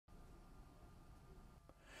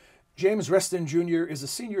James Reston Jr. is a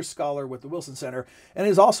senior scholar with the Wilson Center and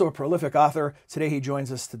is also a prolific author. Today he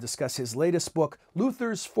joins us to discuss his latest book,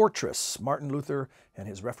 Luther's Fortress, Martin Luther and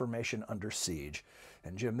His Reformation Under Siege.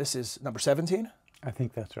 And Jim, this is number 17? I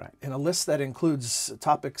think that's right. In a list that includes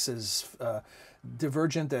topics as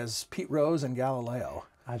divergent as Pete Rose and Galileo.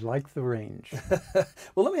 I like the range.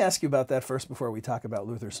 Well, let me ask you about that first before we talk about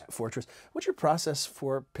Luther's Fortress. What's your process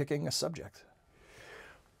for picking a subject?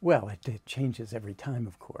 Well, it changes every time,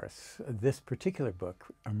 of course. This particular book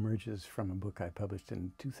emerges from a book I published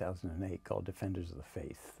in 2008 called Defenders of the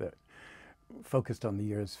Faith that focused on the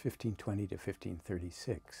years 1520 to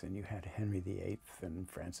 1536. And you had Henry VIII and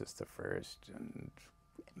Francis I and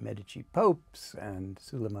Medici popes and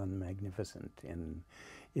Suleiman the Magnificent in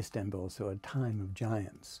Istanbul, so a time of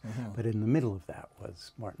giants. Mm-hmm. But in the middle of that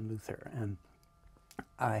was Martin Luther. And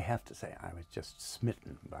I have to say, I was just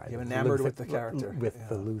smitten by the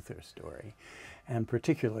Luther story, and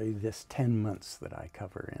particularly this 10 months that I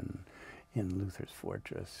cover in Luther's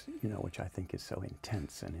Fortress, which I think is so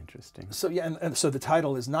intense and interesting. So yeah, and so the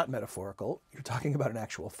title is not metaphorical. You're talking about an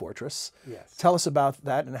actual fortress. Yes. Tell us about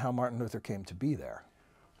that and how Martin Luther came to be there.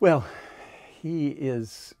 Well, he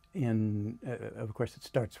is of course, it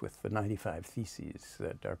starts with the 95 Theses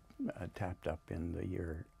that are tapped up in the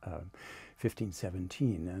year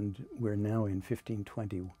 1517, and we're now in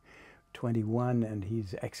 1521, and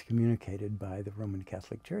he's excommunicated by the Roman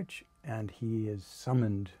Catholic Church, and he is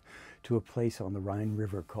summoned to a place on the Rhine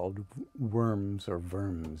River called Worms or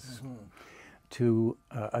Worms to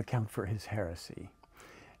account for his heresy.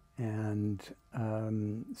 And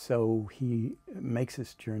so he makes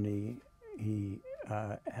this journey. He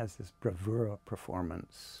has this bravura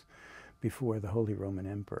performance before the Holy Roman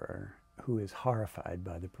Emperor, who is horrified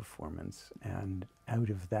by the performance. And out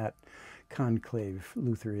of that conclave,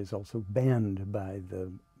 Luther is also banned by the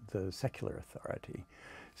secular authority.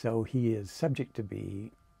 So he is subject to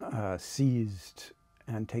be seized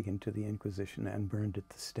and taken to the Inquisition and burned at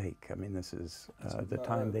the stake. I mean, this is the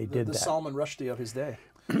time they did that. The Salman Rushdie of his day.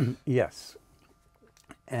 Yes.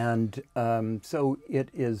 And so it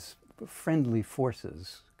is friendly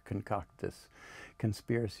forces concoct this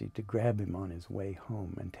conspiracy to grab him on his way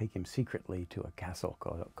home and take him secretly to a castle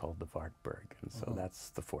called the Wartburg. And so that's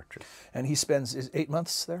the fortress. And he spends 8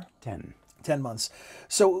 months there? 10. 10 months.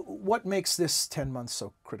 So what makes this 10 months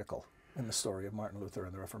so critical in the story of Martin Luther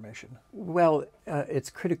and the Reformation? Well, it's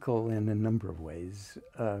critical in a number of ways.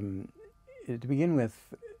 To begin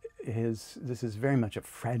with, this is very much a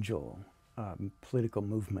fragile political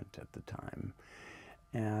movement at the time.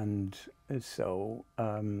 And so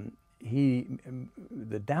the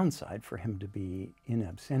downside for him to be in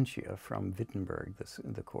absentia from Wittenberg,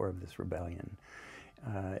 the core of this rebellion,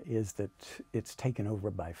 is that it's taken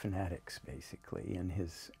over by fanatics, basically, in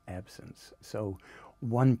his absence. So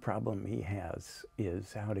one problem he has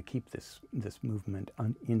is how to keep this movement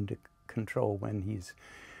into control when he's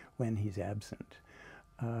absent.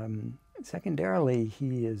 Secondarily,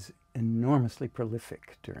 he is enormously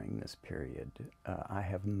prolific during this period. I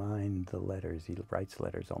have mined the letters. He writes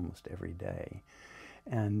letters almost every day.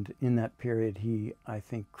 And in that period, he, I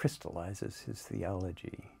think, crystallizes his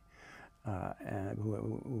theology,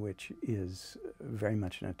 which is very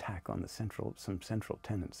much an attack on some central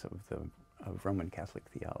tenets of Roman Catholic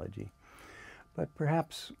theology. But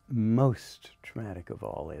perhaps most traumatic of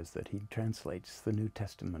all is that he translates the New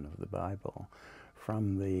Testament of the Bible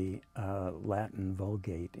from the Latin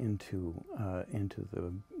Vulgate into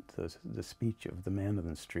the speech of the man on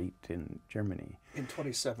the street in Germany. In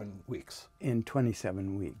 27 weeks. In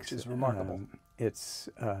 27 weeks. Which is remarkable. It's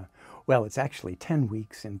actually 10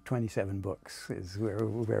 weeks in 27 books is where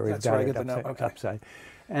we've That's got where it upside.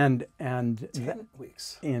 And 10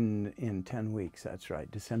 weeks. In 10 weeks, that's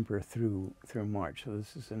right, December through March. So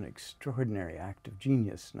this is an extraordinary act of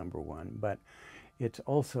genius, number one, but it's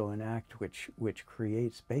also an act which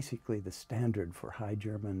creates basically the standard for High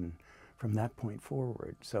German from that point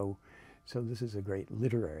forward. So this is a great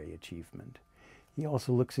literary achievement. He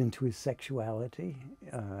also looks into his sexuality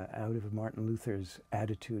out of Martin Luther's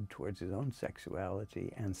attitude towards his own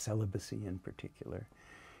sexuality and celibacy in particular.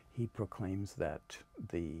 He proclaims that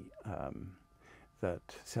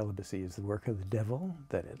that celibacy is the work of the devil,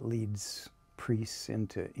 that it leads priests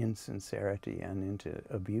into insincerity and into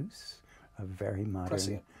abuse. A very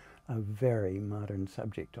modern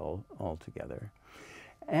subject altogether,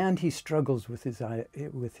 and he struggles with his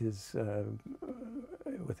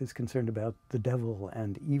concern about the devil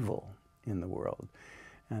and evil in the world,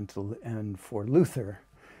 and for Luther,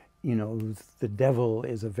 the devil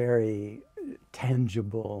is a very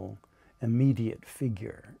tangible, immediate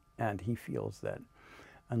figure, and he feels that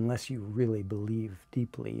unless you really believe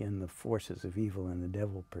deeply in the forces of evil and the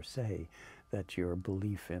devil per se, that your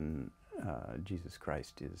belief in Jesus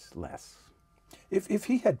Christ is less. If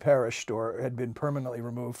he had perished or had been permanently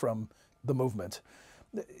removed from the movement,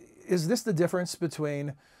 is this the difference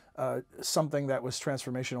between something that was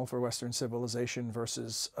transformational for Western civilization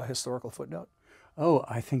versus a historical footnote? Oh,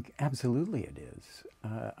 I think absolutely it is.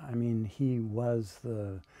 I mean, he was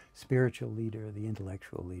the spiritual leader, the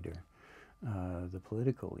intellectual leader, the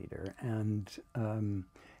political leader, and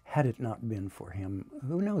had it not been for him,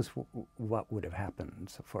 who knows what would have happened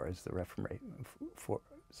so far as the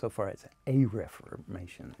so far as a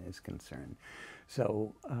Reformation is concerned.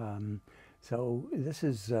 So, so this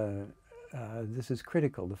is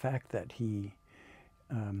critical. The fact that he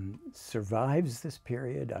survives this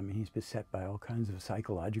period. I mean, he's beset by all kinds of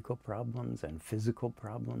psychological problems and physical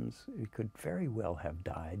problems. He could very well have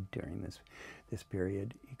died during this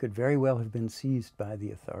period. He could very well have been seized by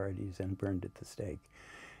the authorities and burned at the stake.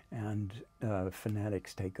 And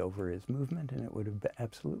fanatics take over his movement, and it would have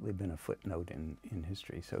absolutely been a footnote in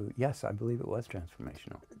history. So yes, I believe it was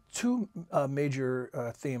transformational. Two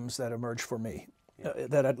major themes that emerge for me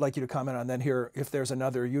that I'd like you to comment on, then hear if there's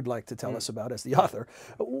another you'd like to tell us about as the author.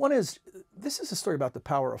 One is, this is a story about the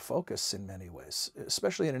power of focus in many ways,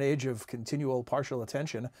 especially in an age of continual partial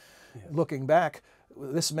attention. Yes. Looking back,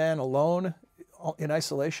 this man alone in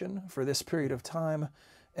isolation for this period of time,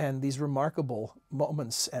 and these remarkable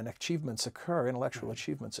moments and achievements occur, intellectual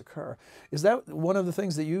achievements occur. Is that one of the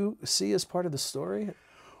things that you see as part of the story?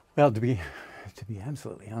 Well, to be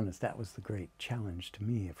absolutely honest, that was the great challenge to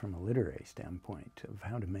me from a literary standpoint of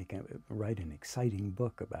how to write an exciting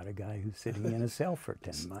book about a guy who's sitting in a cell for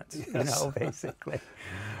 10 months, yes. You know, basically.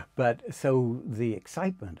 But so the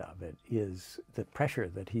excitement of it is the pressure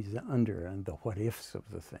that he's under and the what-ifs of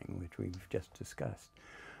the thing, which we've just discussed.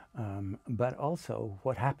 But also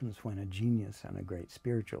what happens when a genius and a great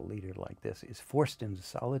spiritual leader like this is forced into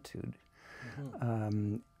solitude.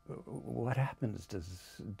 Mm-hmm. What happens?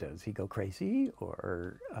 Does he go crazy,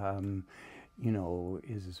 or you know,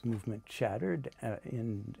 is his movement shattered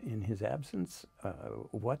in his absence?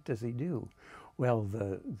 What does he do? Well,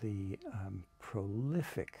 the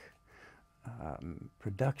prolific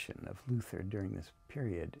production of Luther during this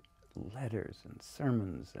period, letters and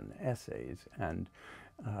sermons and essays and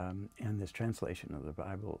this translation of the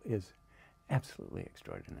Bible, is absolutely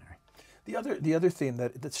extraordinary. The other theme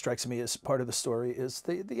that strikes me as part of the story is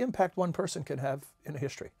the impact one person can have in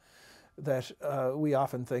history. That we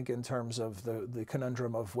often think in terms of the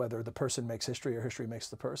conundrum of whether the person makes history or history makes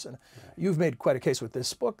the person. Right. You've made quite a case with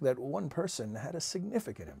this book that one person had a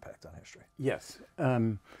significant impact on history. Yes.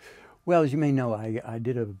 Well, as you may know, I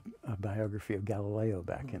did a biography of Galileo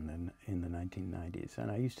back in the 1990s,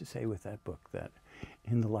 and I used to say with that book that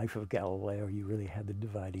in the life of Galileo, you really had the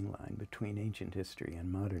dividing line between ancient history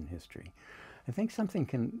and modern history. I think something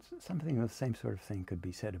of the same sort of thing could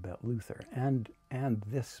be said about Luther and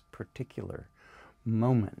this particular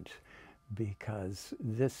moment, because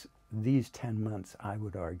these 10 months, I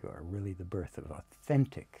would argue, are really the birth of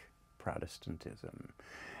authentic Protestantism.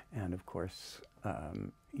 And of course,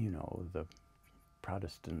 you know, the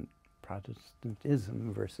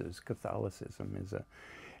Protestantism versus Catholicism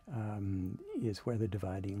is where the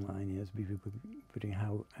dividing line is between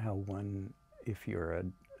how one, if you're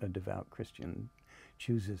a devout Christian,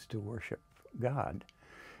 chooses to worship God.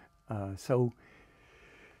 So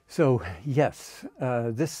yes,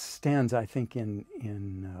 this stands, I think, in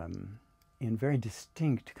very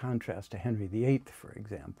distinct contrast to Henry VIII, for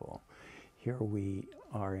example. Here we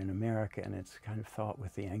are in America, and it's kind of thought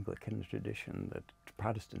with the Anglican tradition that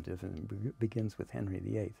Protestantism begins with Henry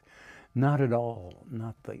VIII. Not at all,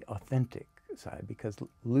 not the authentic side, because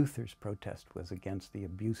Luther's protest was against the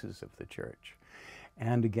abuses of the Church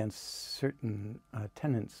and against certain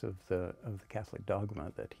tenets of the Catholic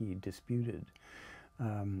dogma that he disputed.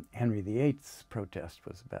 Henry VIII's protest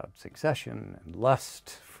was about succession and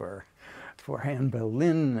lust for Anne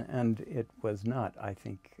Boleyn, and it was not, I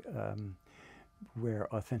think, where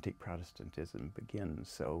authentic Protestantism begins.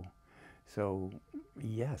 So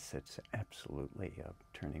yes, it's absolutely a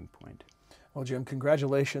turning point. Well, Jim,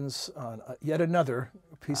 congratulations on yet another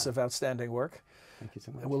piece of outstanding work. Thank you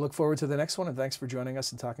so much. We'll look forward to the next one, and thanks for joining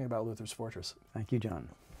us and talking about Luther's Fortress. Thank you, John.